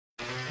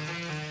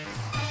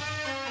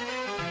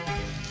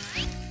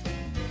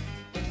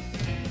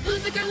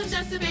the girl who's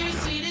just the very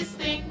sweetest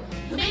thing?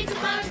 Who makes the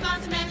flowers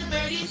blossom and the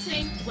birdies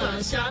sing?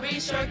 Well, strawberry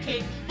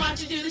shortcake,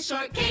 watch her do the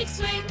shortcake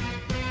swing.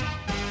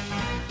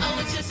 Oh,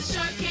 it's just a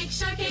shortcake,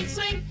 shortcake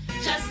swing.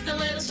 Just a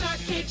little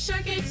shortcake,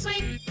 shortcake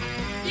swing.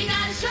 You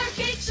got a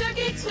shortcake,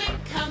 shortcake swing.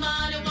 Come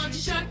on and won't you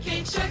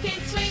shortcake,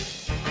 shortcake swing.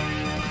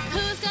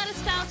 Who's got a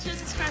style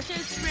just as fresh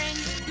as spring?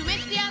 Who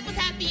makes the apples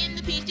happy and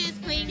the peaches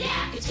clean?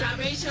 Yeah, it's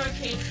strawberry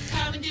shortcake.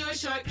 Come and do a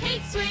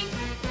shortcake swing.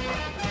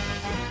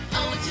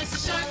 Oh, it's just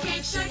a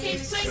shortcake, shortcake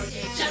swing.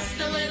 Just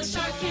a little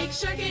shortcake,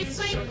 shortcake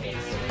swing.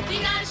 You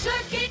got a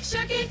shortcake,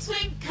 shortcake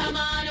swing. Come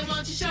on and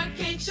won't you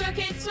shortcake,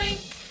 shortcake swing.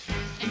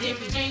 And if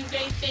you dream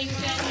great things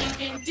that you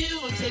can do,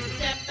 we'll take it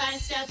step by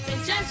step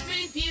and just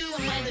review.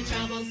 And when the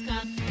troubles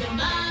come, you'll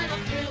muddle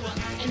through them,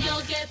 and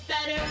you'll get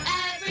better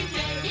every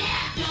day.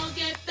 Yeah, you'll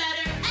get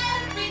better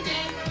every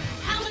day.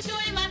 How much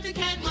joy and laughter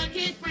can one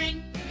kid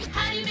bring?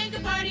 How do you make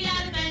a party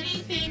out of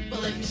anything?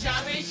 Well, if you're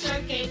strawberry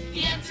shortcake,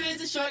 the answer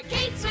is a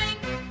shortcake swing.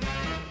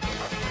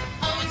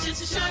 Oh, it's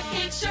just a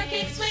shortcake,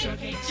 shortcake swing.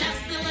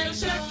 Just a little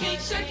shortcake,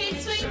 shortcake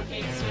swing.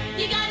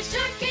 You got a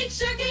shortcake,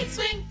 shortcake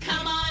swing.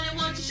 Come on and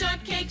won't you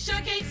shortcake,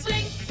 shortcake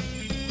swing.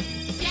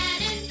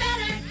 Getting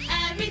better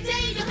every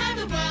day. You'll have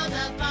the world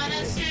up on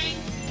a string.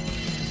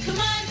 Come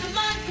on, come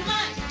on, come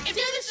on, and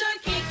do the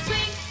shortcake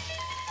swing.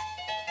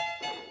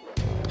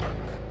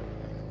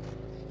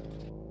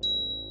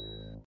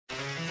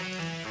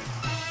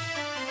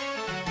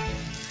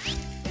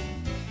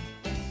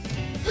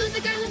 Who's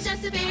the girl who's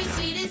just the very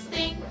sweetest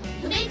thing?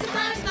 Who makes the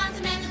flowers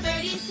blossom and the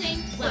birdies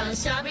sing? Well,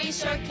 strawberry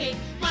shortcake,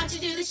 watch her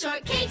do the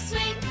shortcake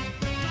swing.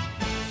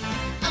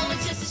 Oh,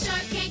 it's just a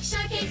shortcake,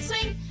 shortcake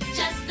swing.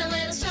 Just a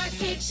little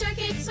shortcake,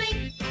 shortcake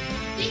swing.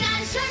 You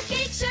got a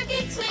shortcake,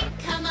 shortcake swing.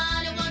 Come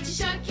on and won't you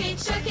shortcake,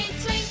 shortcake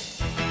swing.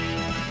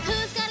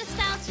 Who's got a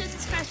style just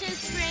as fresh as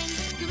spring?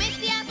 Who makes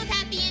the apples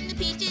happy and the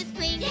peaches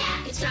clean?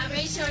 Yeah, it's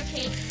strawberry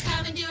shortcake.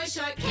 Come and do a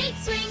shortcake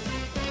swing.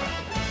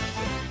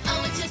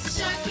 Oh, it's just a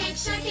shortcake,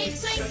 shortcake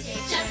swing.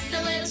 Just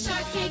a little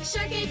shortcake,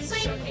 shortcake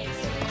swing.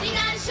 You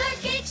got a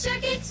shortcake,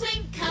 shortcake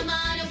swing. Come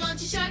on and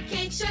won't you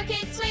shortcake,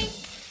 shortcake swing.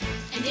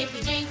 And if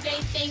you dream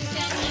great things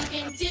that you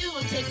can do,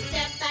 we'll take it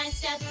step by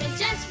step and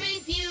just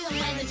review. And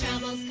when the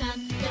troubles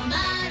come, you'll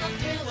muddle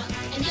through them,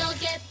 and you'll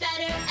get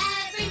better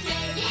every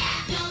day.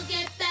 Yeah, you'll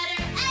get better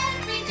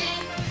every day.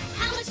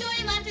 How much joy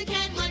and laughter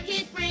can one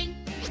kid bring?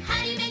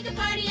 How do you make a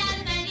party out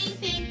of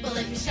anything? Well,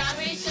 if you're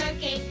strawberry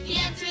shortcake, the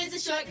answer is a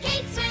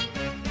shortcake swing.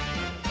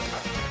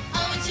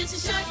 Oh, it's just a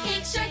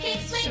shortcake,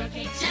 shortcake swing.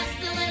 Just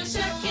a little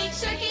shortcake,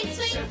 shortcake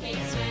swing.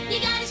 You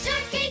got a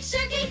shortcake,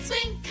 shortcake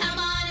swing. Come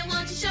on and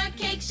won't you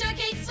shortcake,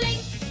 shortcake swing.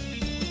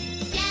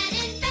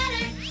 Getting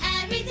better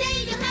every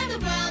day. You'll have the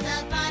world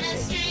up on a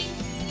string.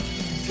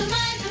 Come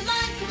on, come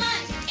on, come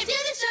on, and do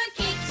the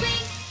shortcake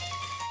swing.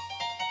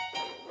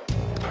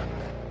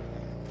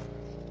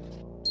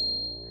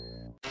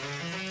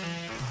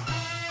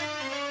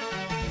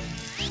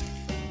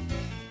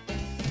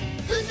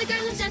 Who's the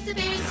girl who's just the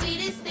very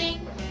sweetest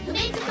thing? Who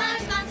makes the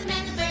flowers blossom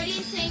and the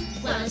birdies sing?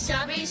 Well,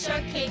 strawberry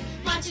shortcake,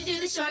 watch her do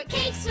the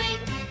shortcake swing.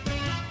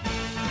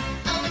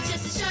 Oh, it's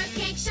just a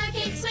shortcake,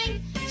 shortcake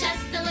swing.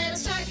 Just a little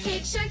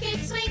shortcake,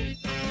 shortcake swing.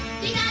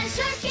 You got a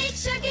shortcake,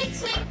 shortcake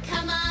swing.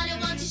 Come on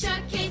and won't you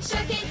shortcake,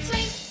 shortcake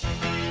swing.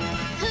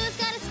 Who's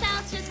got a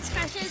style just as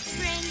fresh as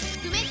spring?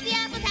 Who makes the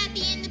apples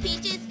happy and the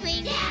peaches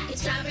clean? Yeah,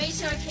 it's strawberry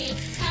shortcake.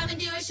 Come and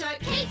do a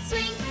shortcake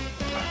swing.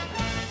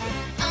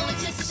 Oh,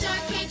 it's just a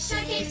shortcake,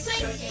 shortcake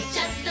swing.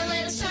 Just a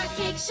little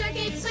shortcake,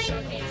 shortake swing.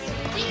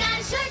 You got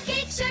a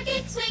shortcake,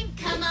 shortcake swing.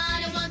 Come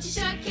on and won't you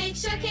shortcake,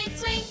 shortcake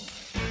swing.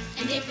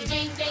 And if you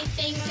dream great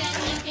things that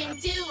you can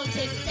do, we'll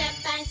take it step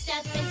by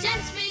step and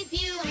just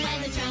review. And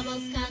when the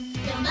troubles come,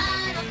 you'll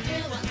muddle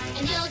through them,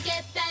 and you'll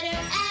get better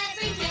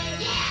every day.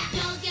 Yeah,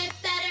 you'll get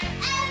better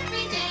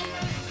every day.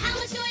 How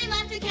much joy and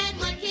laughter can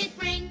one kid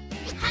bring?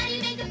 How do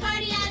you make a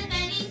party out of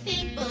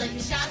anything? Well, if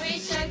you're strawberry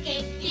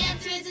shortcake, the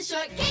answer is a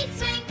shortcake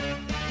swing.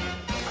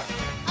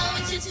 Oh,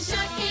 it's just a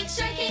shortcake,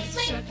 shortcake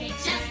swing.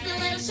 Just a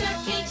little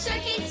shortcake,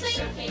 shortcake swing.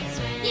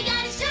 You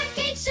got a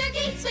shortcake,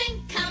 shortake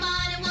swing. Come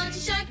on and won't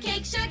you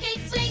shortcake,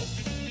 shortake swing.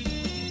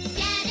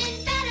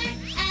 Getting better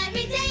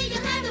every day.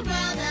 You'll have the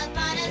world up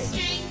on a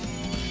string.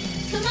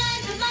 Come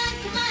on, come on,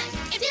 come on,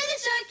 and do the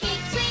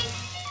shortcake swing.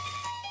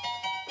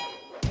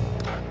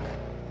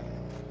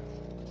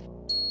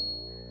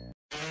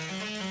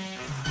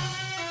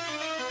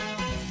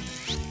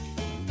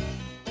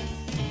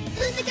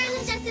 Who's the girl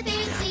who's just the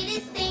very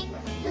sweetest thing?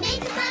 Who makes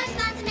the flowers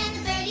blossom and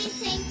the birdies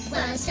sing?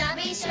 Well,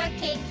 strawberry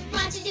shortcake,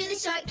 watch her do the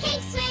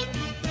shortcake swing.